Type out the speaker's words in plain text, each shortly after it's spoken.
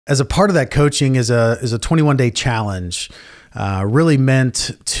as a part of that coaching is a 21-day challenge, really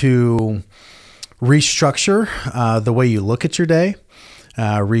meant to restructure the way you look at your day,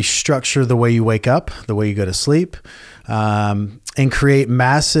 restructure the way you wake up, the way you go to sleep, and create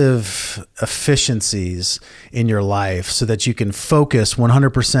massive efficiencies in your life so that you can focus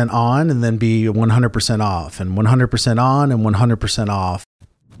 100% on and then be 100% off, and 100% on and 100% off.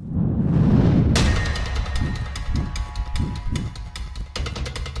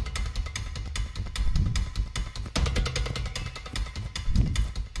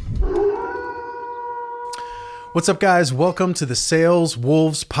 What's up, guys? Welcome to the Sales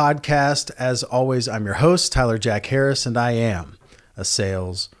Wolves podcast. As always, I'm your host, Tyler Jack Harris, and I am a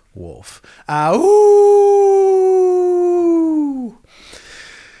sales wolf. Ooh!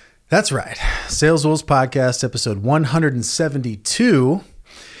 That's right. Sales Wolves podcast, episode 172.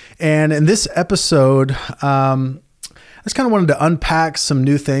 And in this episode, I just kind of wanted to unpack some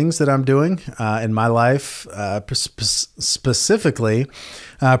new things that I'm doing in my life, specifically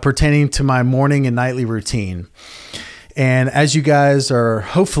pertaining to my morning and nightly routine. And as you guys are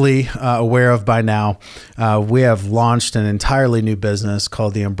hopefully aware of by now, we have launched an entirely new business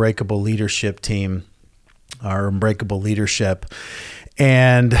called the Unbreakable Leadership Team, or Unbreakable Leadership.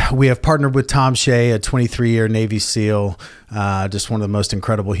 And we have partnered with Tom Shea, a 23-year Navy SEAL, just one of the most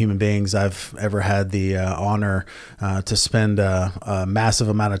incredible human beings I've ever had the honor to spend a massive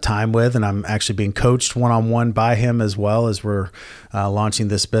amount of time with. And I'm actually being coached one-on-one by him as well as we're launching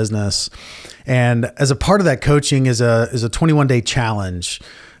this business. And as a part of that coaching is a 21-day challenge,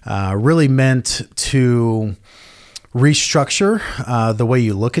 really meant to restructure the way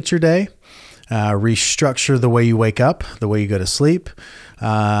you look at your day, restructure the way you wake up, the way you go to sleep,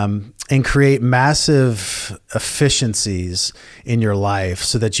 and create massive efficiencies in your life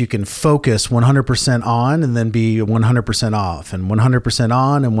so that you can focus 100% on and then be 100% off, and 100%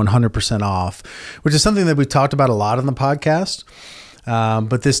 on and 100% off, which is something that we've talked about a lot on the podcast.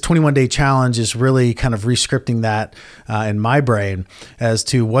 But this 21-day challenge is really kind of rescripting that in my brain as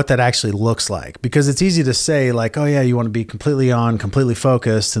to what that actually looks like. Because it's easy to say like, oh yeah, you want to be completely on, completely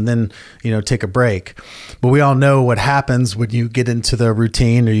focused, and then, take a break. But we all know what happens when you get into the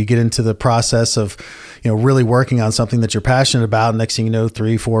routine or you get into the process of, really working on something that you're passionate about. Next thing you know,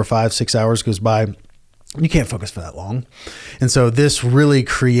 3, 4, 5, 6 hours goes by. You can't focus for that long. And so this really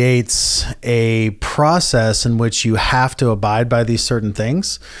creates a process in which you have to abide by these certain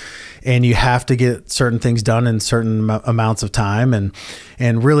things, and you have to get certain things done in certain amounts of time. And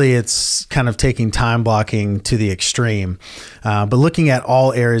really it's kind of taking time blocking to the extreme, but looking at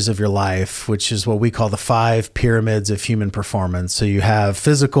all areas of your life, which is what we call the 5 pyramids of human performance. So you have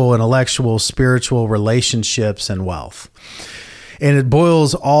physical, intellectual, spiritual, relationships, and wealth. And it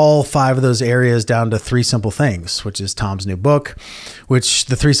boils all 5 of those areas down to 3 simple things, which is Tom's new book, which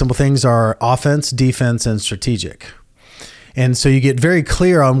the 3 simple things are offense, defense, and strategic. And so you get very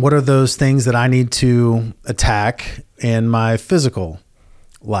clear on what are those things that I need to attack in my physical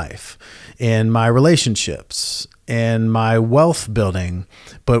life, in my relationships, in my wealth building,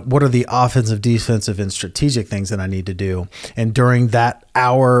 but what are the offensive, defensive, and strategic things that I need to do? And during that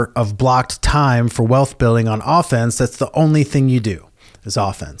hour of blocked time for wealth building on offense, that's the only thing you do is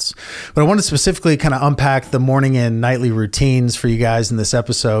offense. But I want to specifically kind of unpack the morning and nightly routines for you guys in this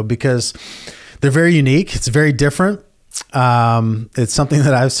episode because they're very unique. It's very different. It's something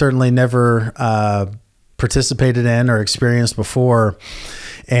that I've certainly never participated in or experienced before.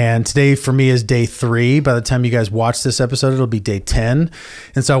 And today for me is day 3. By the time you guys watch this episode, it'll be day 10.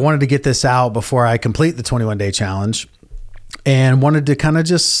 And so I wanted to get this out before I complete the 21-day challenge, and wanted to kind of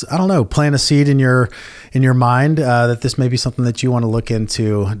just, plant a seed in your mind that this may be something that you want to look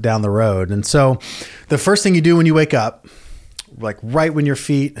into down the road. And so the first thing you do when you wake up, like right when your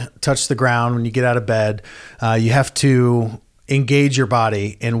feet touch the ground, when you get out of bed, you have to engage your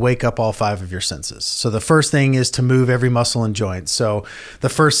body and wake up all 5 of your senses. So the first thing is to move every muscle and joint. So the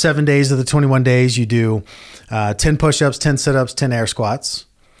first 7 days of the 21 days, you do 10 push-ups, 10 sit-ups, 10 air squats.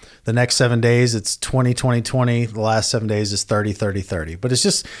 The next 7 days, it's 20, 20, 20. The last 7 days is 30, 30, 30. But it's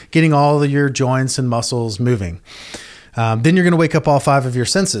just getting all of your joints and muscles moving. Then you're going to wake up all 5 of your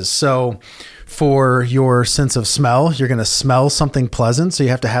senses. So for your sense of smell, you're going to smell something pleasant. So you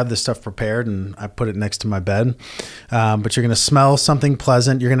have to have this stuff prepared, and I put it next to my bed. But you're going to smell something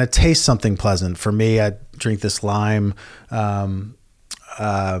pleasant. You're going to taste something pleasant. For me, I drink this lime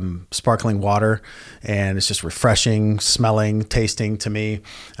sparkling water, and it's just refreshing, smelling, tasting to me.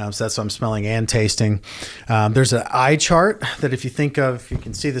 So that's what I'm smelling and tasting. There's an eye chart that if you think of, you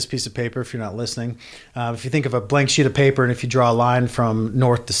can see this piece of paper if you're not listening. If you think of a blank sheet of paper, and if you draw a line from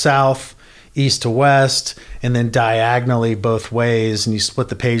north to south, east to west, and then diagonally both ways, and you split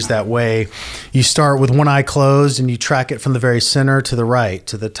the page that way. You start with one eye closed and you track it from the very center to the right,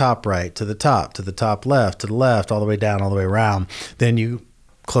 to the top right, to the top left, to the left, all the way down, all the way around. Then you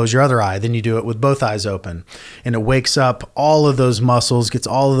close your other eye. Then you do it with both eyes open, and it wakes up all of those muscles, gets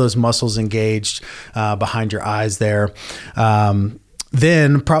all of those muscles engaged behind your eyes there.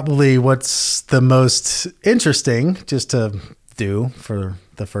 Then probably what's the most interesting, just to do for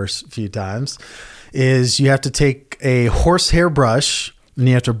the first few times, is you have to take a horsehair brush and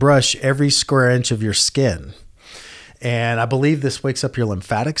you have to brush every square inch of your skin. And I believe this wakes up your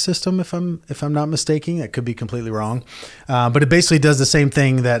lymphatic system, if I'm not mistaken. I could be completely wrong, but it basically does the same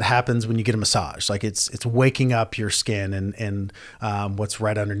thing that happens when you get a massage. Like it's waking up your skin and what's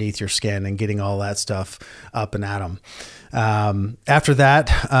right underneath your skin and getting all that stuff up and at them. After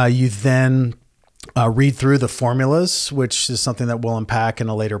that, you then read through the formulas, which is something that we'll unpack in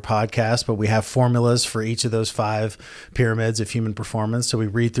a later podcast, but we have formulas for each of those 5 pyramids of human performance. So we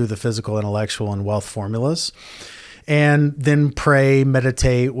read through the physical, intellectual, and wealth formulas, and then pray,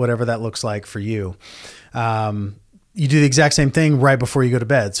 meditate, whatever that looks like for you. You do the exact same thing right before you go to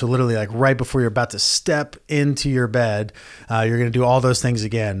bed. So literally like right before you're about to step into your bed, you're going to do all those things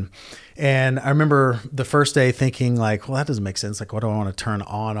again. And I remember the first day thinking like, well, that doesn't make sense. Like, what do I want to turn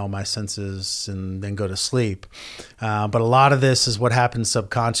on all my senses and then go to sleep? But a lot of this is what happens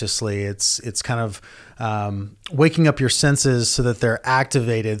subconsciously. It's kind of waking up your senses so that they're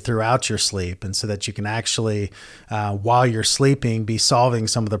activated throughout your sleep, and so that you can actually, while you're sleeping, be solving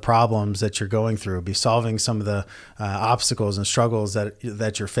some of the problems that you're going through, be solving some of the obstacles and struggles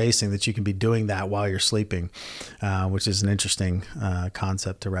that you're facing, that you can be doing that while you're sleeping, which is an interesting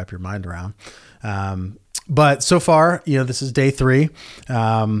concept to wrap your mind around. But so far, this is day 3.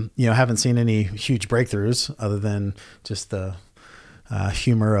 Haven't seen any huge breakthroughs other than just the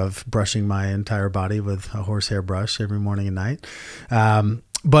humor of brushing my entire body with a horsehair brush every morning and night.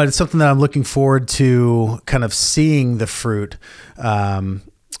 But it's something that I'm looking forward to kind of seeing the fruit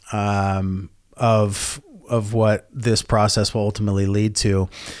of what this process will ultimately lead to.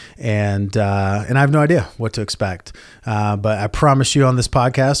 And I have no idea what to expect. But I promise you on this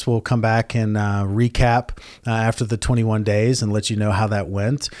podcast, we'll come back and recap after the 21 days and let you know how that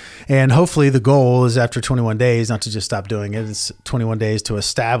went. And hopefully the goal is after 21 days, not to just stop doing it. It's 21 days to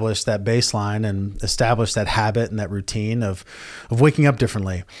establish that baseline and establish that habit and that routine of waking up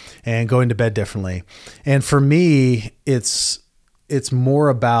differently and going to bed differently. And for me, it's more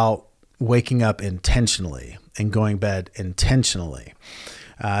about waking up intentionally and going to bed intentionally.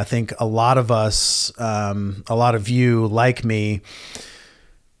 I think a lot of us, a lot of you like me,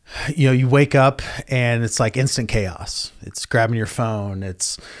 you wake up and it's like instant chaos. It's grabbing your phone.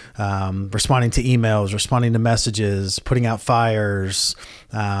 It's responding to emails, responding to messages, putting out fires,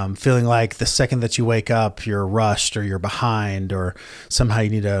 feeling like the second that you wake up, you're rushed or you're behind or somehow you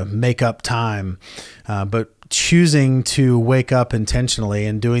need to make up time. But choosing to wake up intentionally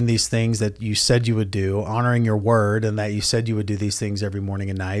and doing these things that you said you would do, honoring your word and that you said you would do these things every morning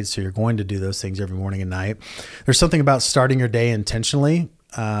and night. So you're going to do those things every morning and night. There's something about starting your day intentionally,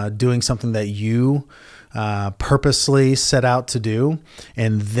 doing something that you purposely set out to do,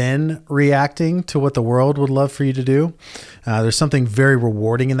 and then reacting to what the world would love for you to do. There's something very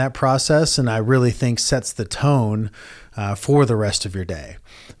rewarding in that process, and I really think sets the tone for the rest of your day.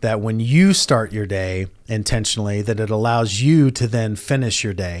 That when you start your day intentionally, that it allows you to then finish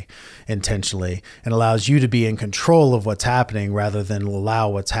your day intentionally and allows you to be in control of what's happening rather than allow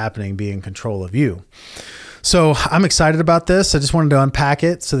what's happening be in control of you. So I'm excited about this. I just wanted to unpack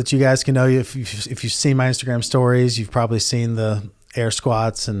it so that you guys can know. If you've seen my Instagram stories, you've probably seen the air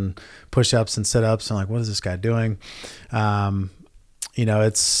squats and push-ups and sit-ups. And like, what is this guy doing?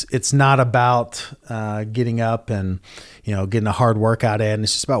 It's not about getting up and, getting a hard workout in.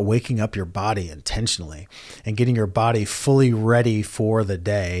 It's just about waking up your body intentionally and getting your body fully ready for the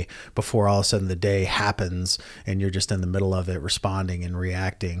day before all of a sudden the day happens and you're just in the middle of it, responding and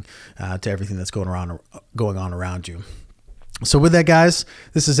reacting to everything that's going on around you. So with that, guys,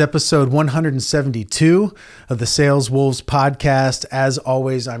 this is episode 172 of the Sales Wolves podcast. As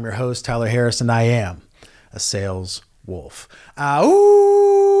always, I'm your host, Tyler Harris, and I am a sales wolf. Ooh.